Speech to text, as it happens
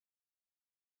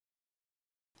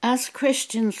As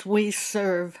Christians, we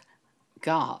serve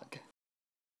God,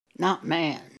 not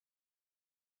man.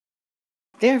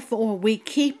 Therefore, we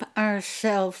keep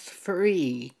ourselves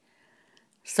free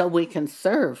so we can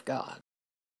serve God.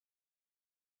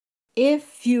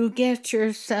 If you get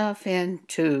yourself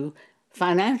into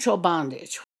financial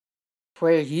bondage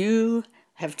where you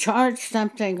have charged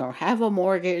something or have a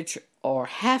mortgage or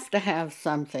have to have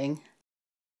something,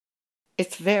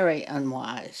 it's very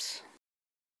unwise.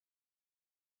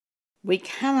 We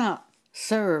cannot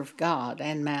serve God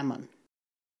and mammon.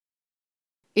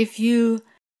 If you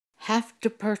have to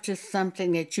purchase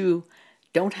something that you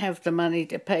don't have the money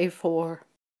to pay for,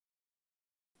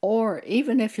 or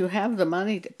even if you have the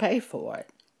money to pay for it,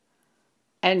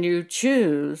 and you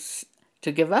choose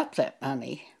to give up that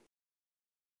money,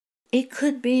 it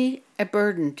could be a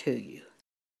burden to you.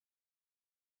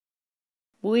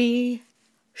 We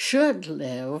should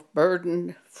live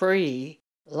burden-free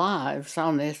lives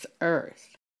on this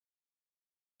earth,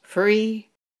 free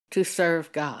to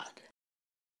serve God,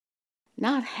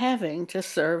 not having to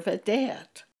serve a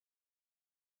debt.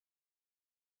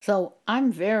 So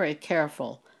I'm very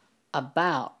careful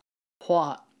about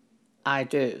what I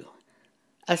do,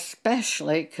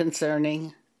 especially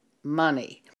concerning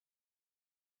money.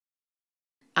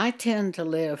 I tend to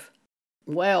live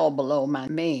well below my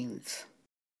means,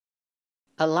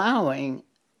 allowing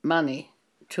money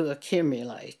to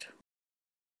accumulate.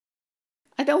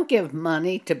 I don't give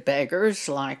money to beggars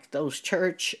like those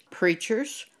church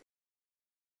preachers.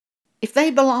 If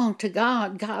they belong to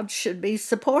God, God should be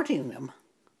supporting them.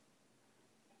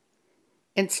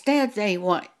 Instead, they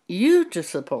want you to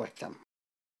support them.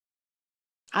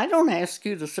 I don't ask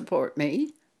you to support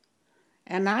me,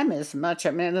 and I'm as much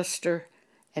a minister,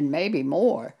 and maybe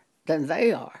more, than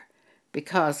they are,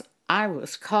 because I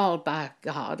was called by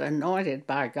God, anointed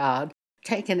by God,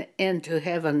 taken into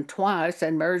heaven twice,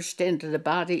 and merged into the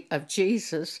body of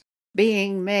Jesus,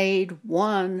 being made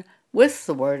one with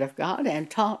the Word of God and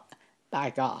taught by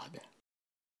God.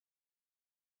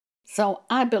 So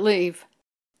I believe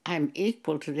I'm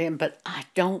equal to them, but I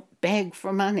don't beg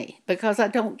for money because I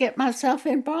don't get myself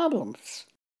in problems.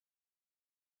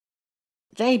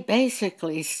 They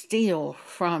basically steal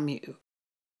from you.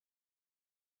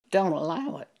 Don't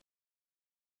allow it.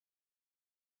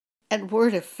 At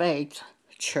Word of Faith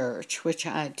Church, which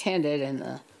I attended in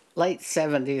the late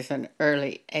 70s and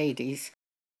early 80s,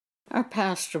 our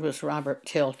pastor was Robert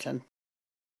Tilton.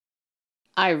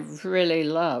 I really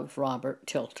love Robert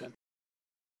Tilton.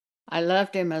 I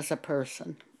loved him as a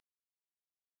person.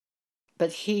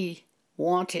 But he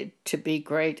wanted to be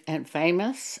great and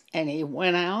famous, and he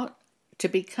went out to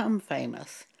become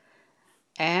famous.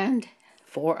 And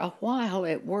for a while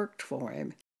it worked for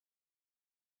him.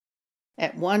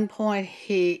 At one point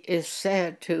he is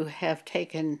said to have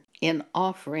taken in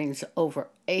offerings over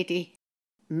 $80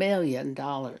 million.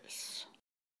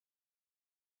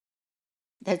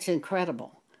 That's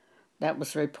incredible. That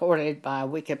was reported by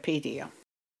Wikipedia.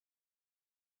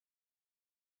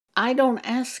 I don't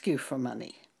ask you for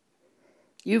money.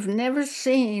 You've never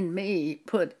seen me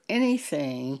put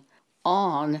anything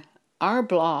on our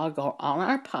blog or on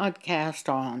our podcast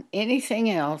or on anything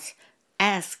else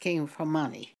asking for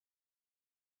money.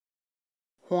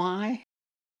 Why?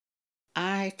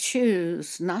 I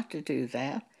choose not to do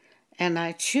that, and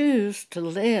I choose to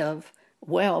live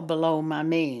well below my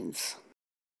means.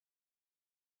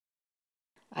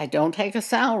 I don't take a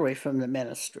salary from the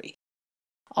ministry,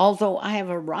 although I have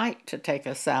a right to take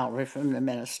a salary from the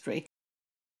ministry.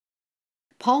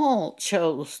 Paul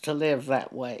chose to live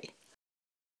that way.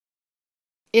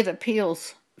 It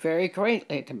appeals very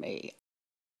greatly to me.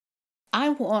 I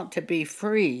want to be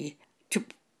free to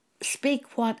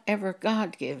speak whatever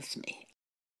God gives me.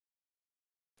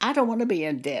 I don't want to be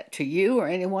in debt to you or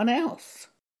anyone else.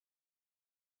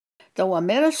 Though a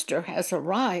minister has a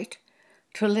right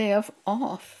to live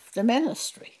off the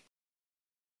ministry.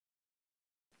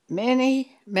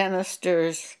 Many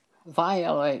ministers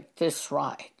violate this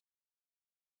right.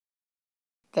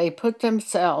 They put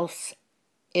themselves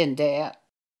in debt.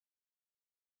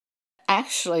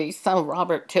 Actually, some of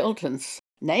Robert Tilton's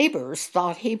neighbors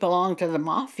thought he belonged to the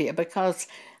mafia because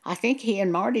I think he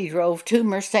and Marty drove 2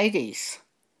 Mercedes.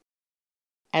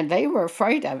 And they were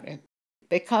afraid of him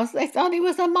because they thought he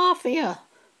was a mafia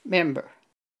member.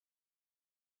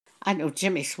 I know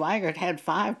Jimmy Swaggart had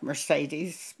 5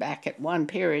 Mercedes back at one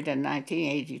period in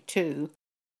 1982.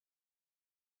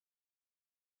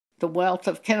 The wealth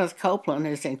of Kenneth Copeland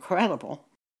is incredible.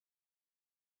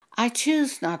 I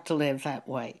choose not to live that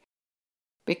way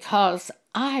because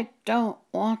I don't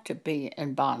want to be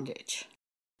in bondage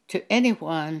to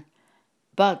anyone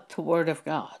but the Word of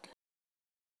God.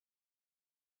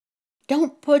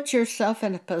 Don't put yourself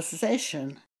in a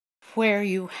position where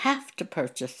you have to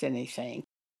purchase anything.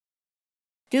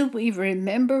 Do we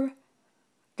remember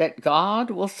that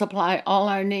God will supply all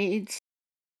our needs?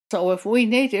 So if we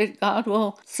need it, God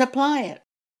will supply it.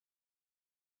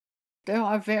 There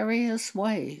are various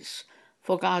ways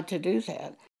for God to do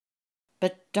that.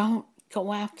 But don't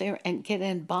go out there and get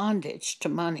in bondage to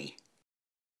money.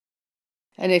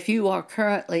 And if you are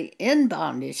currently in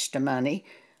bondage to money,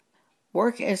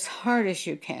 work as hard as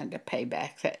you can to pay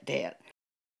back that debt.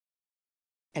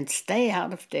 And stay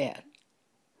out of debt.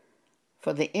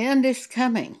 For the end is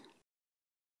coming.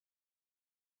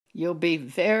 You'll be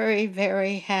very,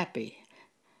 very happy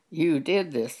you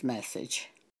did this message.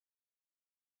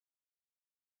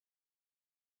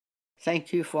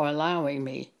 Thank you for allowing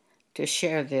me to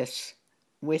share this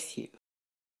with you.